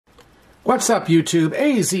What's up, YouTube?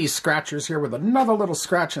 AZ Scratchers here with another little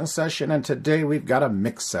scratching session, and today we've got a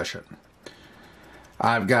mix session.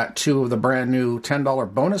 I've got two of the brand new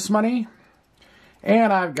 $10 bonus money,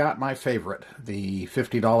 and I've got my favorite, the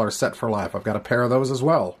 $50 Set for Life. I've got a pair of those as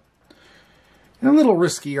well. And a little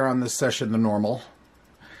riskier on this session than normal.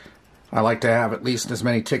 I like to have at least as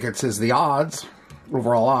many tickets as the odds,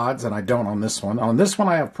 overall odds, and I don't on this one. On this one,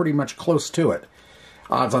 I have pretty much close to it.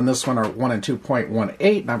 Odds on this one are 1 and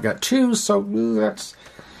 2.18, and I've got 2, so that's...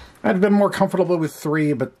 I'd been more comfortable with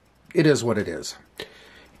 3, but it is what it is.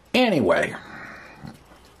 Anyway,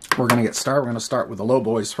 we're going to get started. We're going to start with the low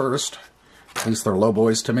boys first. At least they're low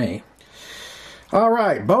boys to me. All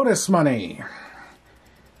right, bonus money.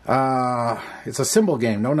 It's a symbol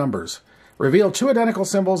game, no numbers. Reveal 2 identical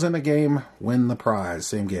symbols in the game, win the prize.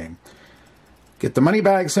 Same game. Get the money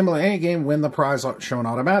bag symbol in any game, win the prize shown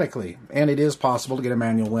automatically. And it is possible to get a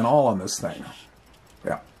manual win all on this thing.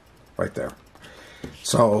 Yeah, right there.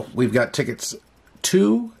 So we've got tickets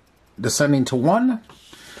 2 descending to 1.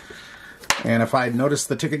 And if I had noticed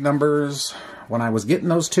the ticket numbers when I was getting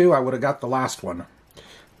those 2, I would have got the last one.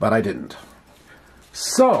 But I didn't.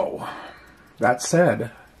 So, that said,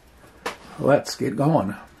 let's get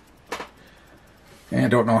going. And I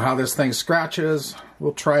don't know how this thing scratches.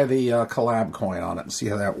 We'll try the collab coin on it and see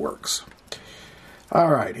how that works.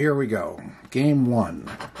 Alright, here we go. Game 1.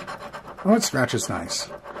 Oh, it scratches nice.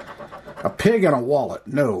 A pig and a wallet,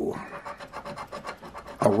 no.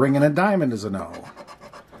 A ring and a diamond is a no.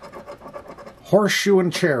 Horseshoe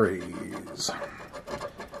and cherries.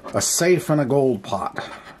 A safe and a gold pot.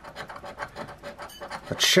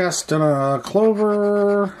 A chest and a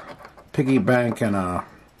clover. Piggy bank and a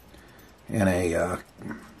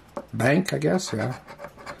bank, I guess, yeah.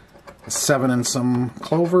 A 7 and some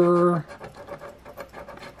clover.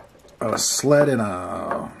 A sled and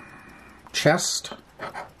a chest.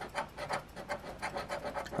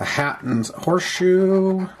 A hat and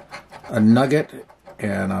horseshoe. A nugget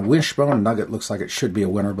and a wishbone. Nugget looks like it should be a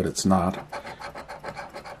winner, but it's not.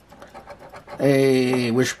 A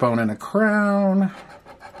wishbone and a crown.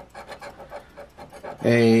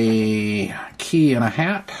 A key and a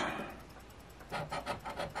hat.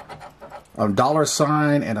 A dollar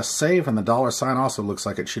sign and a save, and the dollar sign also looks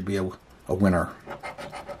like it should be a winner.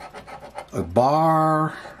 A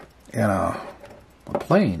bar and a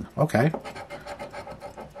plane. Okay.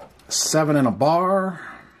 A 7 and a bar.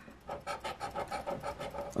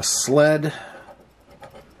 A sled.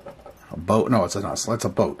 A boat. No, it's not a sled. It's a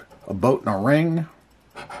boat. A boat and a ring.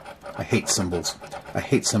 I hate symbols. I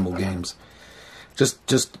hate symbol games.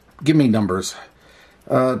 Just give me numbers.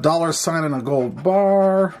 A dollar sign and a gold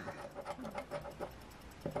bar.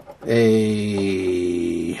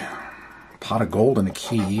 A pot of gold and a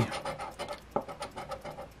key.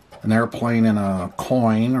 An airplane and a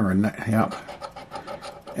coin, or yep.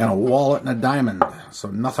 And a wallet and a diamond. So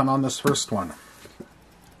nothing on this first one.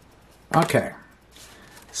 Okay.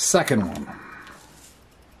 Second one.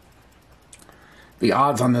 The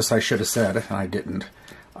odds on this I should have said, and I didn't.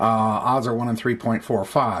 Odds are 1 in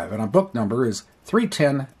 3.45, and our book number is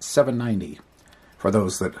 310790, for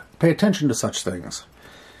those that pay attention to such things.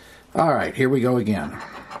 Alright, here we go again.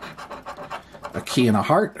 A key and a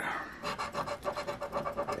heart.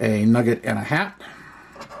 A nugget and a hat.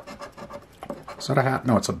 Is that a hat?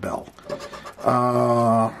 No, it's a bell.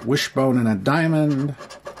 Wishbone and a diamond.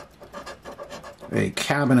 A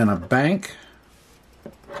cabin and a bank.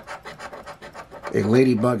 A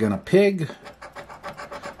ladybug and a pig.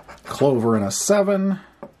 Clover and a 7.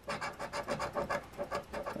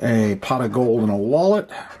 A pot of gold and a wallet.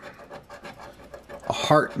 A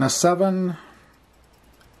heart and a 7.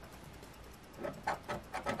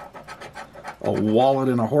 A wallet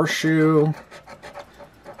and a horseshoe.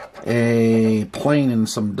 A plane and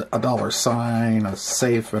a dollar sign. A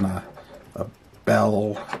safe and a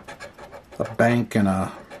bell. A bank and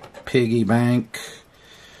a piggy bank.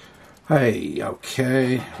 Hey,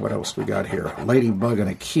 okay. What else we got here? A ladybug and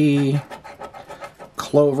a key.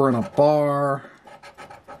 Clover and a bar.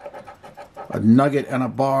 A nugget and a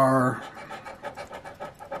bar.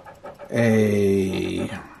 A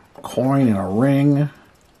coin and a ring.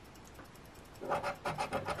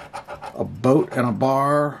 A boat and a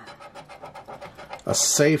bar. A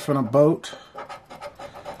safe and a boat.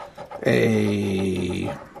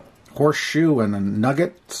 A horseshoe and a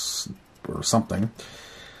nugget or something.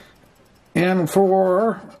 And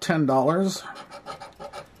for $10,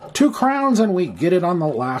 2 crowns, and we get it on the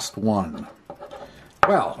last one.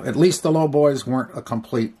 Well, at least the low boys weren't a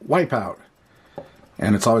complete wipeout.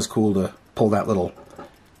 And it's always cool to pull that little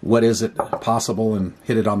what is it possible and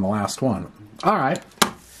hit it on the last one. All right.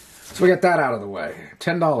 So we got that out of the way.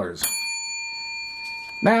 $10.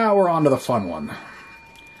 Now we're on to the fun one.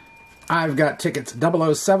 I've got tickets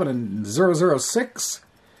 007 and 006,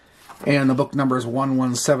 and the book number is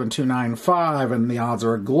 117295, and the odds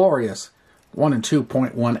are a glorious 1 and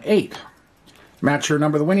 2.18. Match your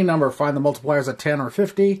number, the winning number, find the multipliers at 10 or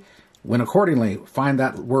 50, win accordingly. Find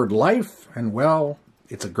that word life, and well,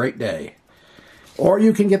 it's a great day. Or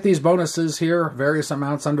you can get these bonuses here, various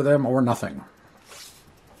amounts under them, or nothing.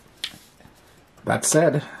 That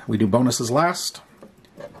said, we do bonuses last.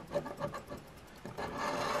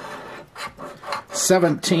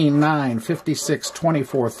 17, 9, 56,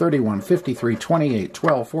 24, 31, 53, 28,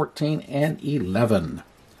 12, 14, and 11.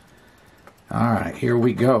 All right, here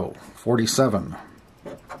we go. 47,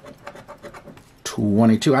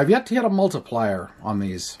 22. I've yet to hit a multiplier on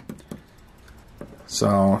these.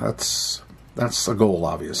 So that's a goal,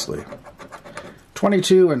 obviously.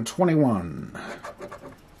 22 and 21.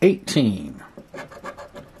 18.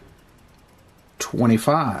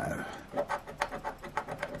 25.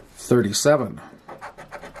 37.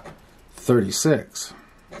 36,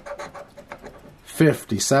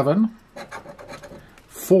 57,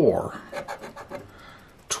 4,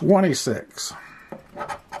 26,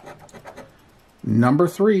 number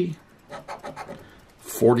 3,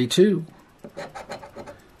 42,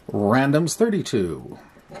 randoms 32,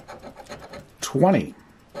 20,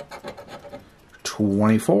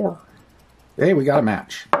 24. Hey, we got a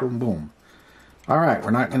match. Boom, boom. All right,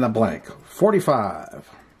 we're not in the blank. 45,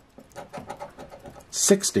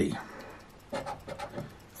 60,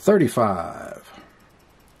 35.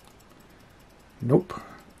 Nope.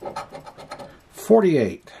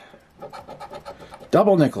 48.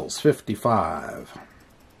 Double nickels, 55.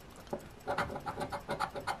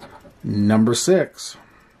 Number 6.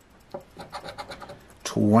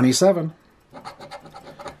 27.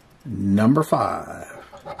 Number 5.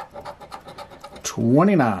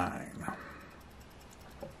 29.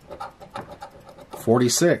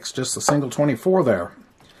 46. Just a single 24 there.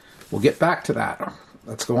 We'll get back to that.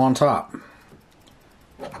 Let's go on top.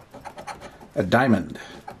 A diamond.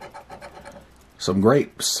 Some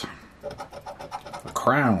grapes. A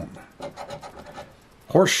crown.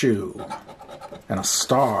 Horseshoe. And a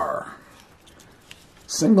star.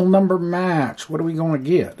 Single number match. What are we going to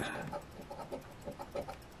get?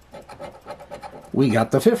 We got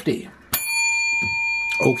the 50.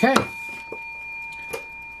 Okay.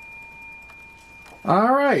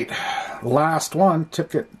 All right. Last one.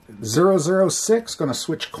 Ticket 006. Going to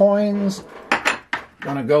switch coins.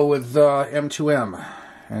 Going to go with M2M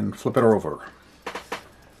and flip it over.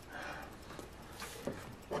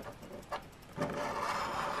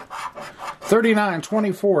 $39,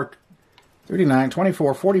 $24, $39,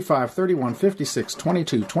 $24, $45, $31, $56,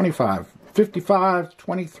 $22, $25, $55,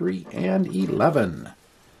 $23, and $11.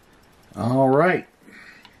 All right.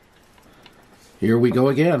 Here we go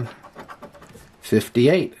again.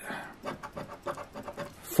 $58.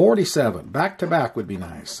 $47. Back to back would be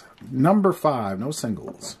nice. Number 5. No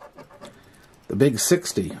singles. The big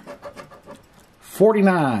 60.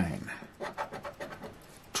 $49.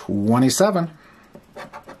 $27.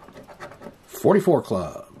 44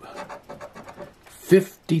 Club.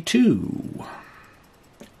 $52.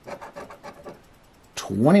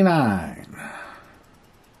 $29.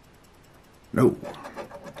 No.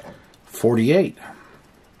 $48.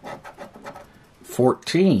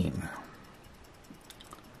 $14.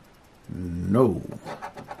 No.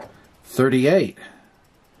 $38.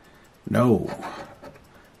 No.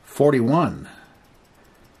 $41.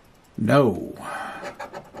 No.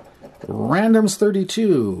 Randoms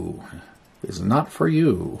 32 is not for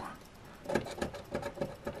you.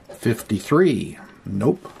 53.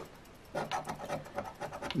 Nope.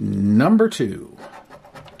 Number 2.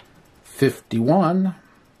 51.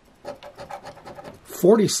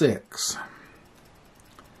 46.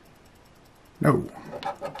 No.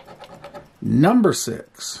 Number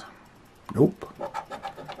 6. Nope.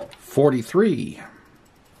 43.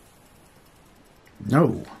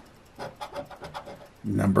 No.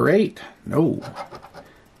 Number 8. No.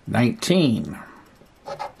 19.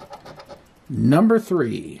 Number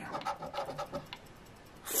 3.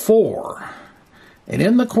 4. And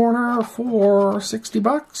in the corner for 60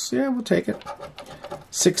 bucks. Yeah, we'll take it.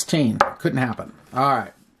 16. Couldn't happen. All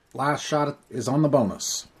right. Last shot is on the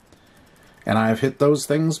bonus. And I've hit those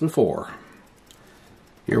things before.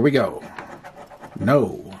 Here we go.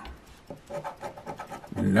 No.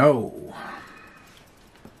 No.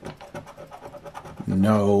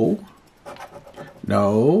 No.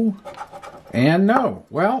 No. And no.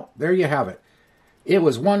 Well, there you have it. It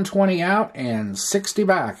was 120 out and 60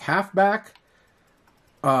 back. Half back.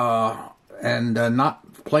 And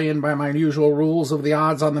not playing by my usual rules of the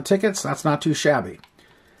odds on the tickets. That's not too shabby.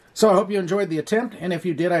 So I hope you enjoyed the attempt, and if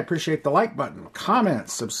you did, I appreciate the like button, comment,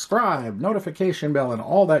 subscribe, notification bell, and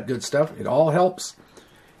all that good stuff. It all helps.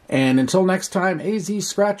 And until next time, AZ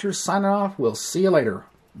Scratchers signing off. We'll see you later.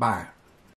 Bye.